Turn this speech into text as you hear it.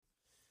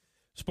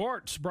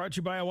Sports brought to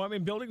you by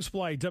Wyoming Building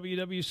Supply,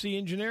 WWC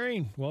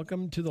Engineering.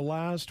 Welcome to the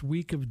last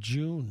week of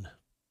June.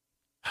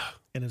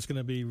 And it's going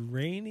to be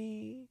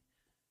rainy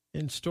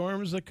and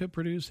storms that could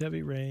produce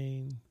heavy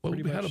rain. Well,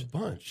 we had a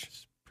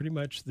bunch. Pretty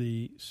much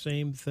the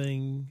same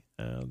thing.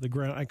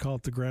 I call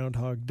it the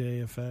Groundhog Day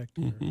effect.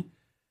 Mm-hmm.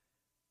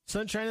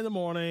 Sunshine in the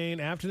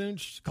morning, afternoon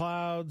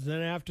clouds,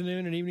 then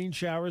afternoon and evening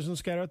showers and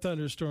scattered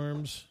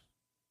thunderstorms.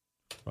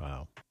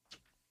 Wow.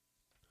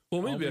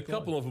 Well, maybe a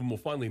couple of them will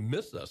finally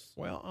miss us.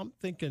 Well, I'm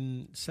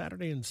thinking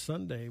Saturday and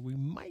Sunday we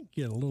might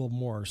get a little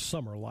more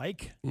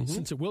summer-like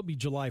since it will be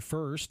July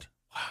 1st.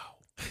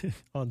 Wow.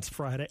 on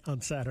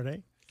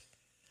Saturday.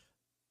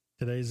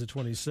 Today's the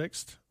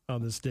 26th.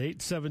 On this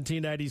date,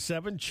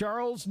 1797,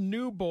 Charles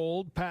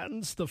Newbold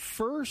patents the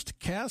first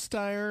cast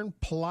iron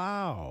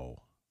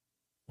plow.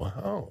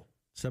 Wow.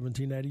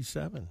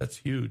 1797. That's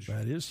huge.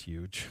 That is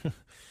huge.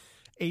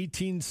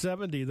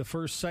 1870, the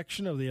first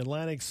section of the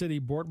Atlantic City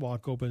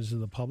Boardwalk opens to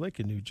the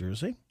public in New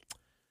Jersey.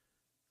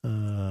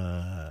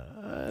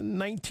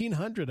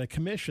 1900, a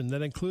commission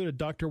that included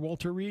Dr.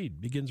 Walter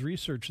Reed begins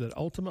research that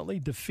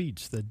ultimately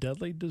defeats the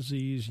deadly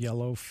disease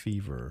yellow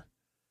fever.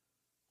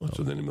 That's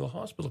where the name of the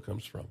hospital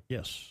comes from.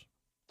 Yes.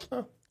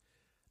 Huh.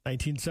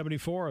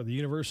 1974, the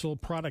Universal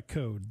Product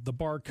Code, the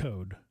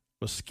barcode,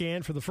 was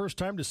scanned for the first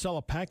time to sell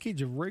a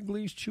package of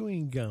Wrigley's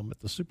chewing gum at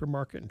the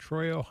supermarket in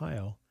Troy,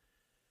 Ohio.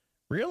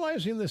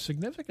 Realizing the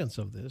significance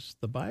of this,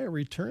 the buyer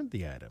returned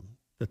the item,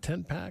 the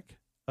 10-pack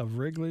of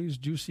Wrigley's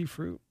Juicy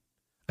Fruit.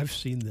 I've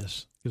seen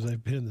this because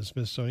I've been in the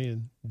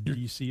Smithsonian,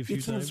 D.C. a few times.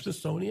 It's in the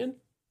Smithsonian?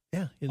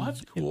 Yeah.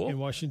 That's cool. In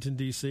Washington,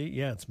 D.C.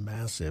 Yeah, it's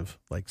massive,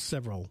 like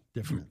several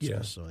different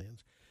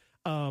Smithsonians.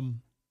 I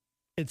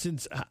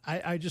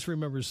just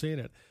remember seeing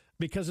it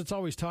because it's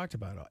always talked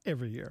about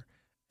every year.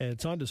 And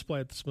it's on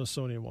display at the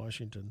Smithsonian,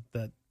 Washington,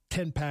 that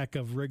 10-pack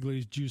of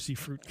Wrigley's Juicy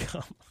Fruit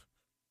gum.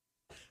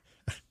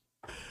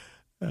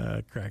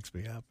 Cracks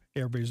me up.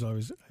 Everybody's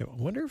always, I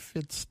wonder if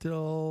it's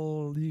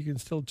still, you can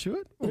still chew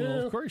it? Well,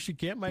 yeah. Of course you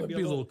can. Might be a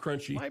little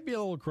crunchy. Might be a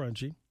little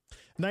crunchy.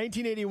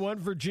 1981,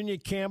 Virginia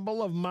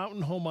Campbell of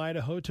Mountain Home,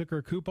 Idaho, took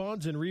her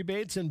coupons and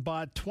rebates and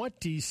bought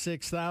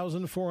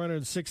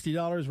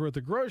 $26,460 worth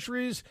of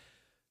groceries.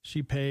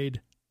 She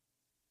paid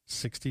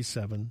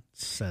 67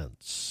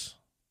 cents.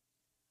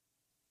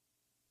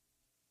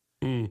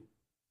 Are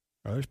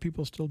those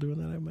people still doing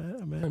that, I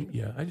imagine?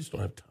 Yeah, I just don't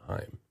have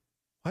time.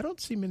 I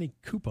don't see many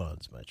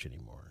coupons much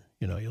anymore.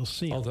 You know, you'll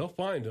see them. Oh, they'll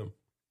find them.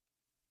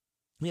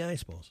 Yeah, I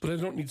suppose. But I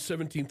don't need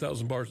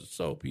 17,000 bars of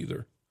soap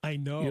either. I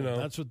know. You know.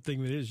 That's what the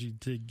thing is.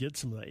 To get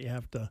some of that, you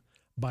have to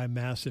buy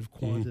massive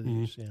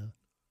quantities. Yeah.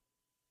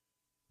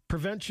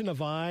 Prevention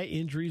of Eye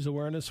Injuries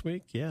Awareness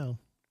Week. Yeah.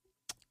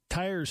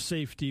 Tire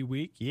Safety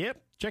Week.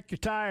 Yep. Check your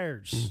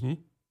tires.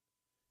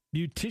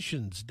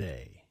 Beautician's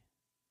Day.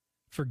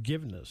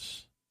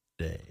 Forgiveness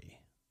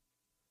Day.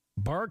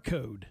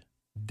 Barcode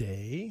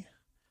Day.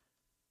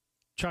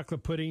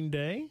 Chocolate Pudding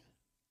Day.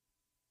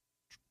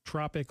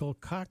 Tropical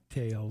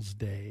Cocktails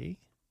Day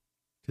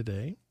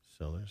today.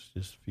 So there's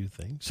just a few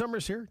things.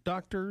 Summer's here.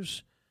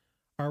 Doctors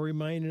are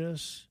reminding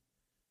us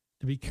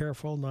to be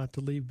careful not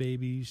to leave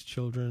babies,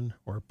 children,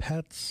 or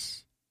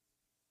pets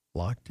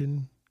locked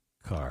in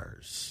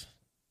cars.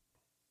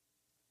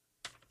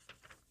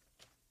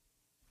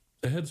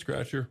 A head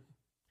scratcher.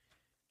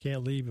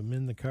 Can't leave them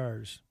in the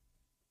cars.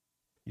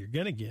 You're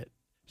going to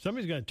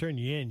somebody's going to turn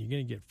you in. You're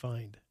going to get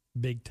fined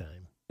big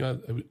time.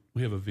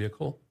 We have a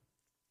vehicle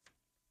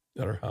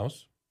at our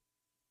house.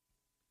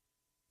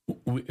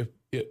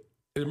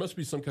 There must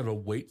be some kind of a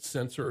weight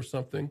sensor or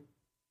something.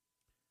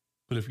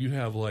 But if you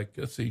have, like,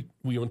 let's say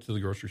we went to the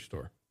grocery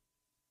store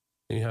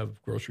and you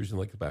have groceries in,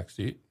 like, the back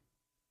seat,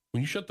 when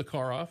you shut the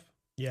car off,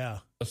 yeah,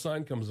 a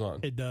sign comes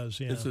on. It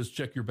does, yeah. It says,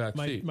 check your back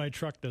seat. My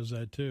truck does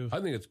that, too. I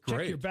think it's great.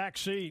 Check your back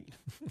seat.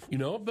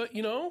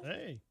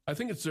 Hey. I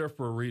think it's there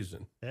for a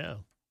reason. Yeah.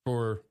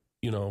 For,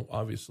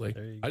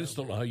 obviously. I just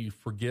don't know how you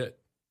forget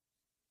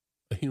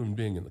a human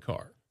being in the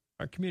car.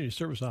 Our community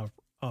service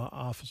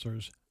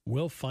officers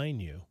will fine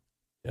you.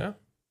 Yeah.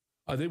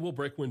 They will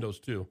break windows,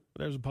 too.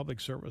 There's a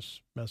public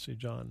service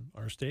message on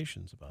our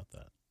stations about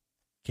that.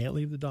 Can't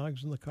leave the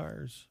dogs in the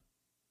cars.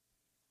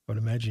 I would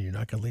imagine you're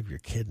not going to leave your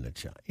kid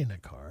in a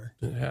car.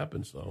 It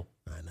happens, though.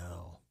 I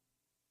know.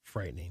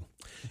 Frightening.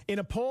 In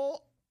a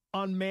poll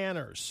on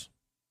manners,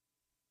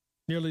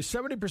 nearly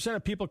 70%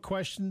 of people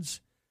questions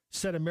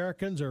said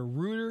Americans are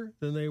ruder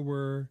than they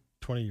were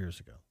 20 years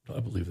ago. I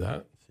believe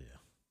that. Yeah,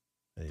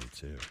 I do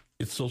too.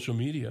 It's social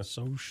media.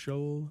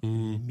 Social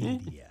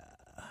media.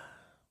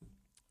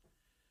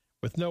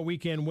 With no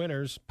weekend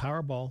winners,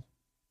 Powerball,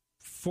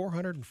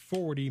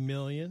 $440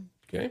 million.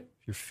 Okay.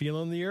 If you're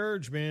feeling the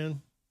urge,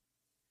 man,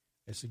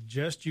 I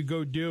suggest you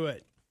go do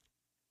it.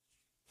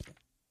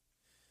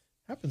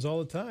 Happens all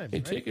the time. Hey,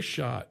 right? Take a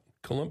shot.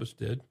 Columbus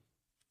did.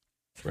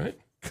 Right?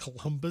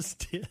 Columbus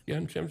did? Yeah,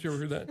 haven't you ever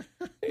heard that?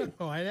 Hey,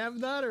 no, I have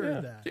not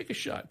heard that. Take a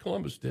shot.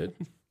 Columbus did.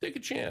 Take a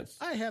chance.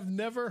 I have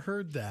never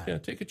heard that. Yeah,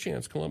 take a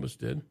chance. Columbus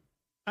did.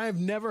 I have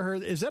never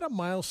heard. Is that a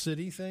Miles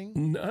City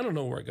thing? I don't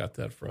know where I got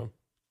that from.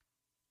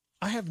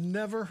 I have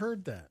never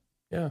heard that.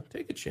 Yeah,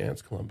 take a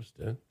chance, Columbus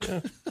did.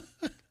 Yeah.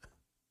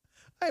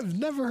 I've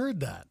never heard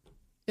that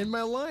in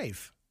my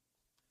life.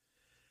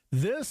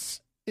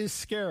 This is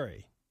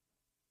scary.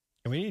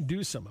 And we need to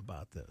do something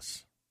about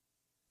this.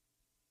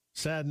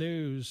 Sad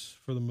news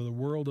for the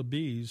world of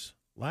bees.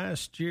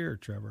 Last year,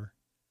 Trevor,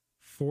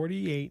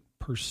 48%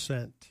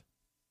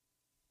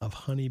 of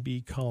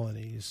honeybee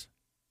colonies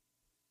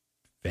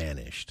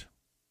vanished,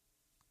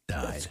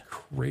 died. That's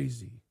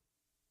crazy.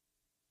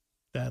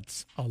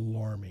 That's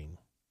alarming.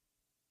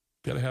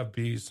 Got to have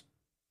bees.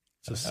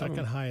 It's the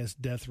second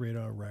highest death rate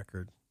on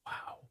record.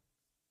 Wow.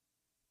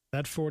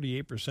 That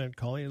 48%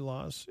 colony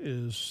loss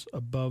is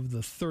above the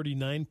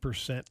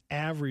 39%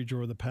 average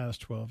over the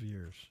past 12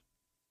 years.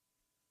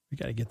 We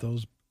got to get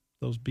those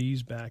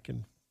bees back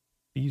and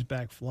bees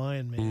back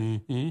flying,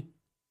 man. Mm-hmm.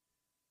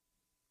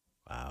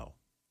 Wow.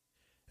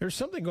 There's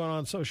something going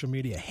on social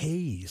media.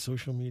 Hey,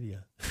 social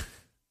media.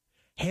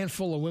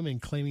 Handful of women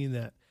claiming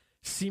that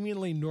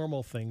seemingly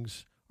normal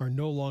things are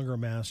no longer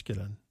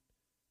masculine.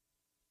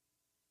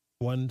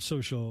 One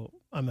social,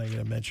 I'm not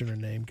going to mention her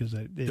name because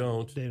they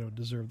don't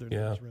deserve their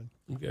names.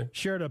 Okay.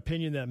 Shared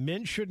opinion that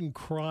men shouldn't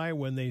cry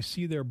when they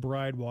see their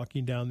bride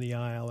walking down the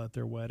aisle at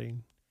their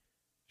wedding.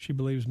 She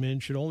believes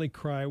men should only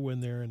cry when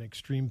they're in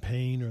extreme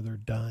pain or they're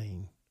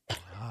dying.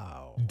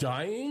 Wow.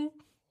 Dying?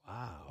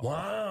 Wow.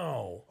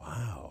 Wow.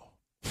 Wow.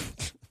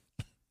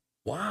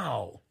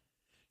 Wow.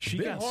 She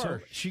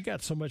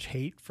got so much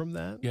hate from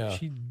that. Yeah.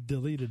 She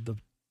deleted the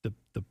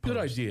post. Good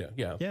idea.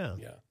 Yeah. Yeah.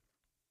 Yeah.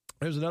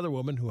 There's another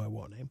woman who I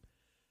won't name.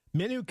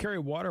 Men who carry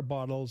water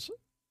bottles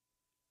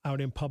out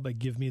in public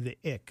give me the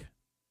ick.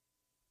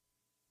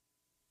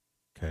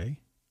 Okay.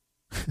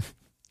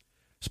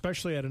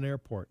 Especially at an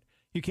airport.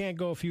 You can't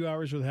go a few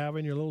hours without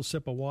having your little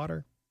sip of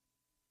water.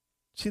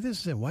 See,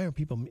 this is it. Why are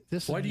people...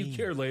 Why do you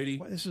care,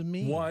 lady? This is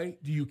mean. Why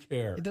do you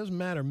care? It doesn't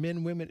matter.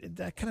 Men, women,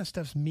 that kind of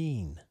stuff's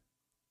mean.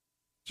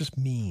 Just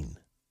mean.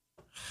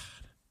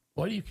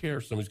 Why do you care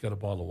if somebody's got a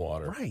bottle of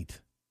water? Right.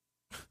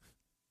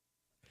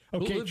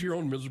 Okay. Live your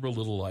own miserable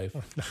little life.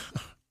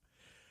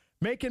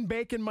 Macon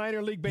Bacon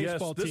minor league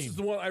baseball team. This is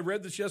the one. I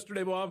read this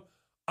yesterday, Bob.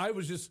 I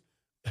was just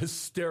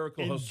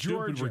hysterical how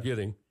stupid we're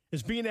getting.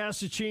 Is being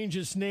asked to change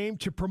its name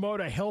to promote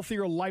a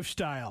healthier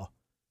lifestyle.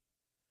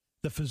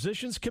 The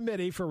Physicians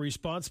Committee for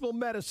Responsible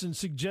Medicine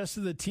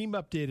suggested the team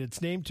update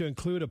its name to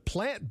include a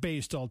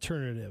plant-based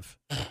alternative.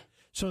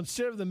 So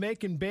instead of the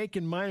Macon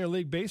Bacon minor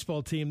league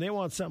baseball team, they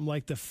want something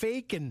like the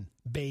Fakin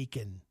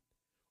Bacon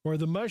or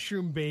the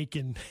Mushroom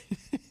Bacon.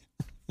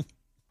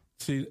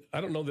 See,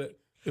 I don't know that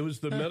it was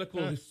the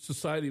Medical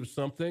Society of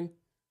something.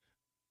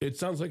 It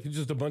sounds like it's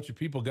just a bunch of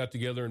people got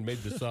together and made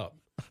this up.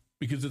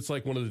 Because it's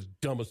like one of the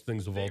dumbest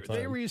things of all time.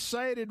 They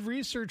recited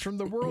research from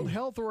the World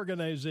Health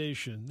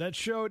Organization that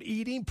showed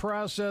eating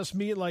processed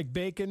meat like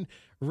bacon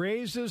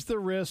raises the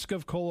risk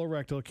of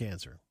colorectal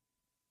cancer.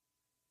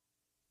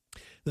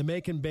 The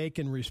Macon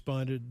Bacon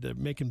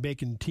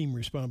team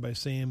responded by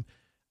saying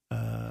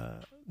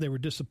they were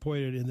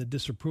disappointed in the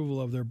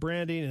disapproval of their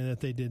branding and that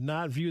they did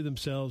not view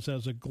themselves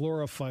as a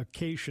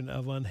glorification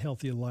of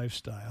unhealthy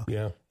lifestyle.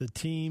 Yeah. The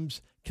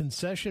team's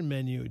concession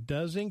menu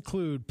does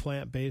include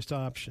plant-based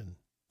options.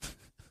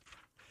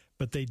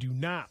 But they do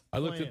not. I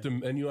looked at the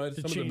menu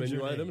items, some of the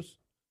menu items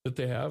that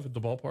they have at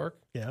the ballpark.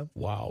 Yeah.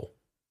 Wow.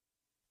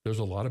 There's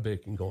a lot of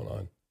bacon going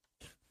on.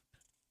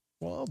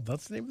 Well,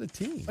 that's the name of the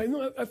team. I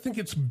know. I think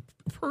it's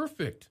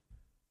perfect.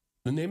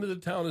 The name of the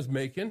town is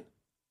Macon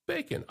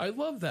Bacon. I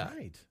love that.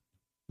 Right.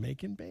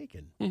 Macon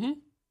Bacon. Mm-hmm.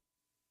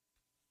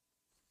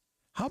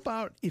 How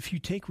about if you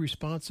take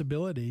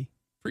responsibility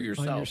for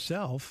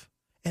yourself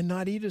and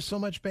not eat so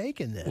much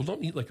bacon then? Well,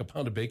 don't eat like a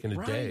pound of bacon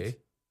a day.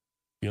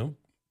 You know,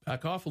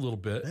 back off a little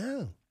bit.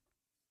 Yeah.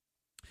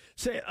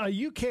 Say,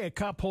 a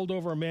cop pulled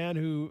over a man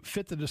who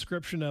fit the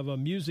description of a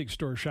music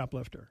store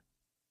shoplifter.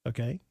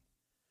 Okay.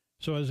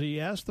 So as he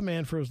asked the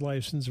man for his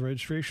license and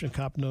registration, the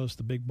cop noticed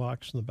the big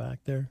box in the back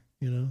there,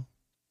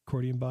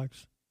 accordion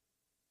box.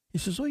 He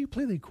says, "Oh, you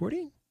play the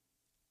accordion?"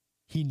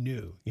 He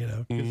knew,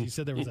 because he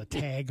said there was a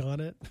tag on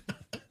it.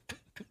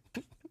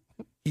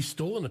 He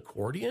stole an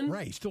accordion?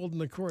 Right, he stole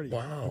an accordion.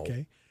 Wow.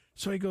 Okay.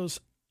 So he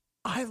goes,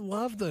 "I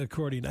love the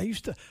accordion.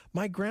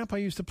 My grandpa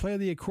used to play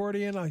the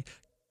accordion.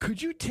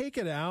 Could you take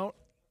it out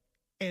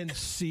and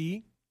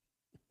see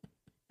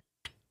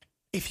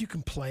if you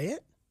can play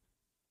it?"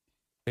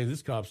 Hey,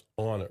 this cop's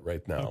on it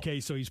right now. Okay,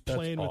 so he's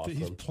playing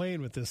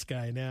with this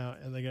guy now,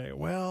 and the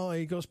guy,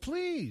 he goes,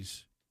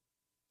 "Please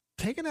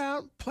take it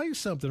out, play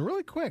something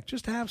really quick,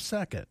 just a half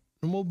second,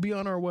 and we'll be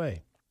on our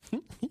way."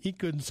 He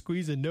couldn't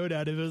squeeze a note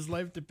out of his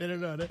life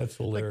depended on it. That's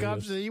hilarious. The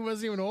cop said he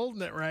wasn't even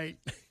holding it right.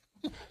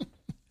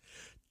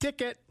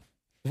 Ticket.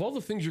 Of all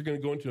the things you're going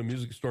to go into a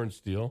music store and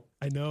steal,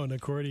 I know, an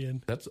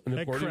accordion. An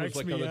accordion was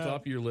like on the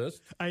top of your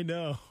list. I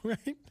know,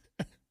 right?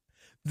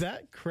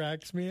 That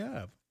cracks me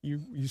up.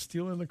 You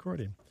steal an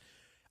accordion.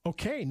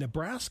 Okay,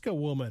 Nebraska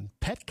woman,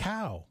 pet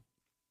cow,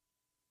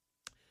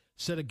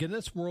 set a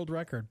Guinness World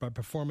Record by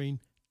performing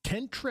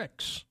 10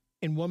 tricks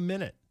in 1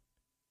 minute.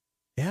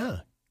 Yeah,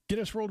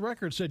 Guinness World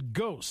Record said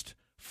ghost,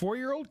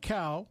 4-year-old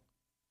cow,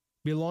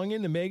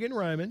 belonging to Megan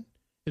Ryman,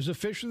 is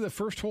officially the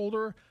first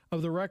holder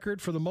of the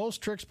record for the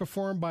most tricks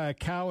performed by a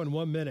cow in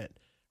 1 minute.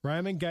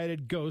 Ryman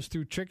guided ghosts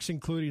through tricks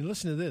including,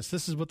 listen to this,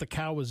 this is what the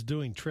cow was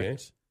doing,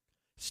 tricks. Okay.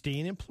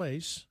 Staying in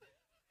place,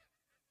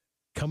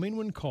 coming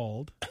when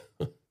called,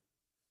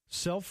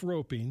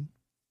 self-roping,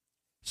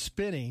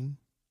 spinning,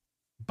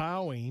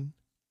 bowing,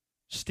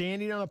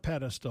 standing on a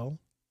pedestal,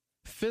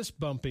 fist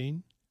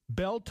bumping,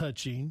 bell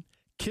touching,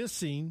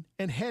 kissing,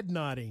 and head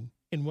nodding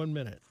in 1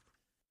 minute.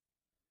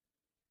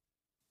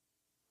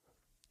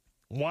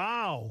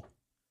 Wow.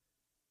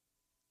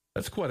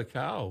 That's quite a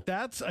cow.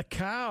 That's a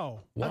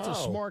cow. Wow. That's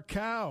a smart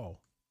cow.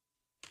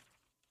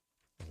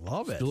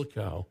 Love it. Still a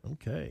cow.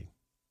 Okay.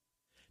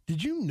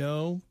 Did you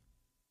know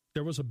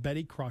there was a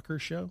Betty Crocker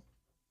show?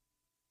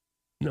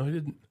 No, I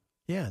didn't.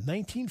 Yeah,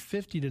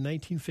 1950 to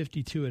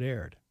 1952 it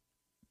aired.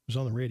 It was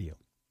on the radio.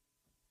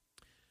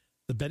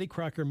 The Betty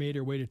Crocker made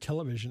her way to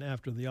television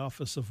after the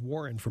Office of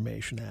War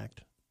Information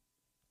Act.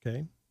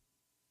 Okay.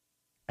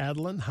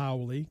 Adeline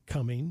Howley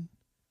Cumming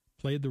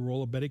played the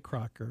role of Betty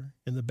Crocker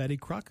in the Betty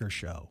Crocker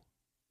Show.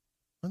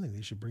 I think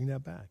they should bring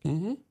that back.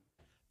 Mm-hmm.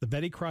 The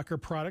Betty Crocker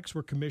products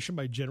were commissioned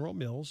by General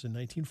Mills in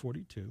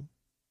 1942.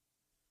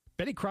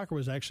 Betty Crocker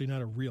was actually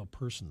not a real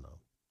person, though.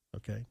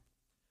 Okay.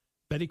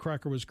 Betty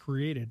Crocker was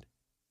created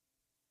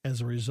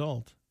as a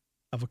result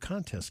of a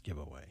contest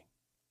giveaway.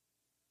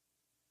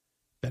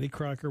 Betty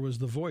Crocker was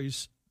the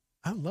voice,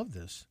 I love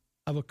this,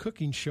 of a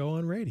cooking show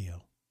on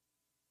radio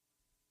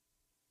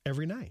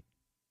every night.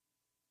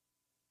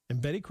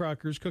 And Betty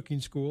Crocker's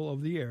Cooking School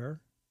of the Air,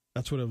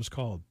 that's what it was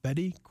called,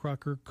 Betty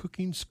Crocker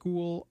Cooking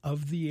School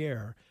of the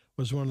Air,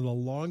 was one of the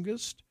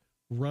longest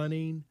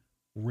running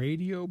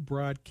radio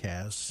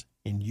broadcasts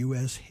in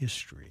U.S.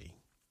 history.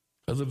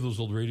 I love those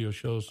old radio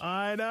shows.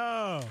 I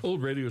know.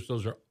 Old radio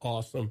shows are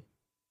awesome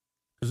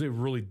because they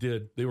really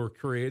did. They were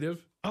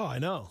creative. Oh, I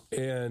know.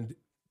 And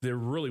they're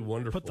really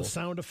wonderful. Put the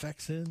sound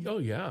effects in. Oh,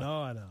 yeah.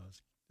 Oh, I know.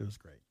 It was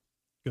great.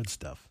 Good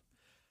stuff.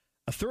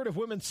 A third of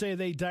women say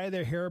they dye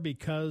their hair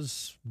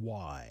because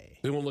why?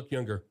 They won't look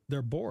younger.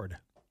 They're bored.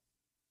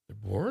 They're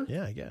bored?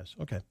 Yeah, I guess.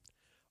 Okay.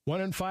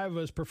 1 in 5 of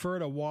us prefer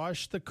to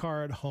wash the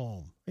car at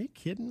home. Are you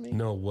kidding me?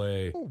 No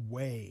way. No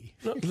way.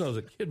 No, as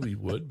a kid we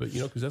would, but,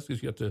 because that's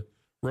because you have to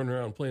run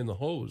around playing the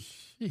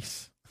hose.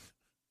 Jeez.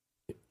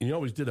 And you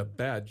always did a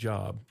bad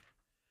job.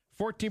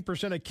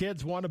 14% of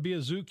kids want to be a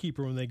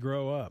zookeeper when they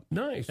grow up.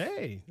 Nice.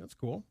 Hey, that's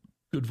cool.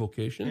 Good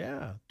vocation.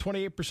 Yeah.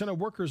 28% of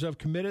workers have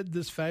committed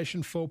this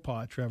fashion faux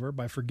pas, Trevor,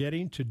 by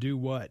forgetting to do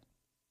what?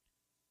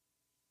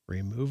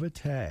 Remove a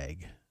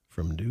tag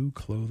from new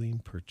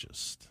clothing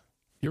purchased.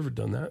 You ever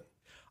done that?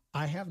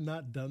 I have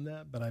not done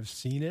that, but I've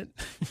seen it.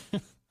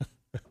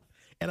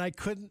 And I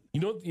couldn't.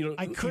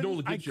 I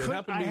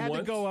had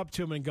to go up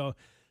to him and go,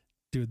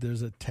 dude,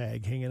 there's a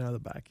tag hanging out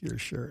of the back of your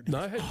shirt. No,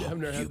 I've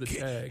never had the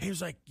tag. He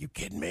was like, you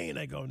kidding me? And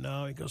I go,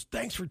 no. He goes,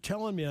 thanks for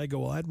telling me. I go,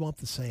 well, I'd want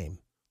the same.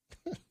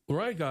 Where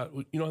I got,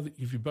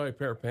 if you buy a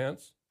pair of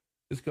pants,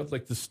 it's got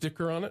like the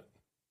sticker on it.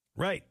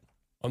 Right.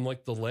 On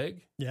like the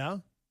leg. Yeah.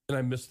 And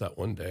I missed that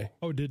one day.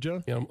 Oh, did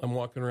you? Yeah, I'm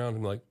walking around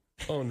and like,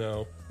 oh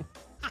no.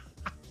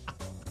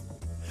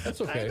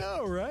 That's okay. I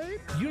know, right?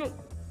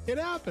 It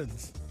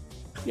happens.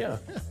 Yeah.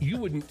 You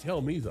wouldn't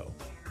tell me, though,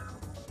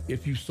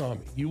 if you saw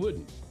me. You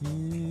wouldn't.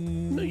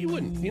 No, you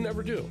wouldn't. You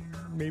never do.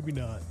 Maybe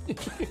not.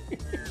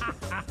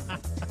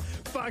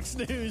 Fox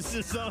News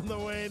is on the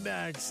way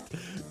next.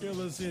 You're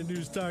listening to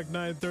News Talk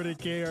 930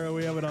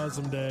 KRO. Have an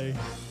awesome day.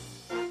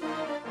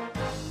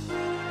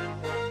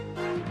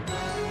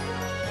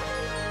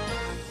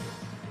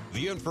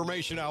 The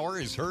Information Hour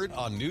is heard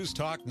on News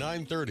Talk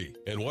 930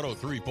 and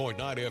 103.9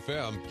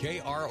 FM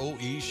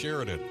KROE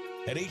Sheridan,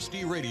 and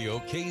HD Radio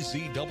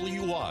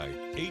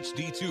KZWY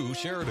HD2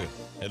 Sheridan,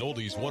 and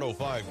Oldies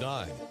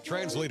 105.9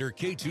 Translator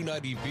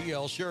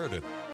K290BL Sheridan.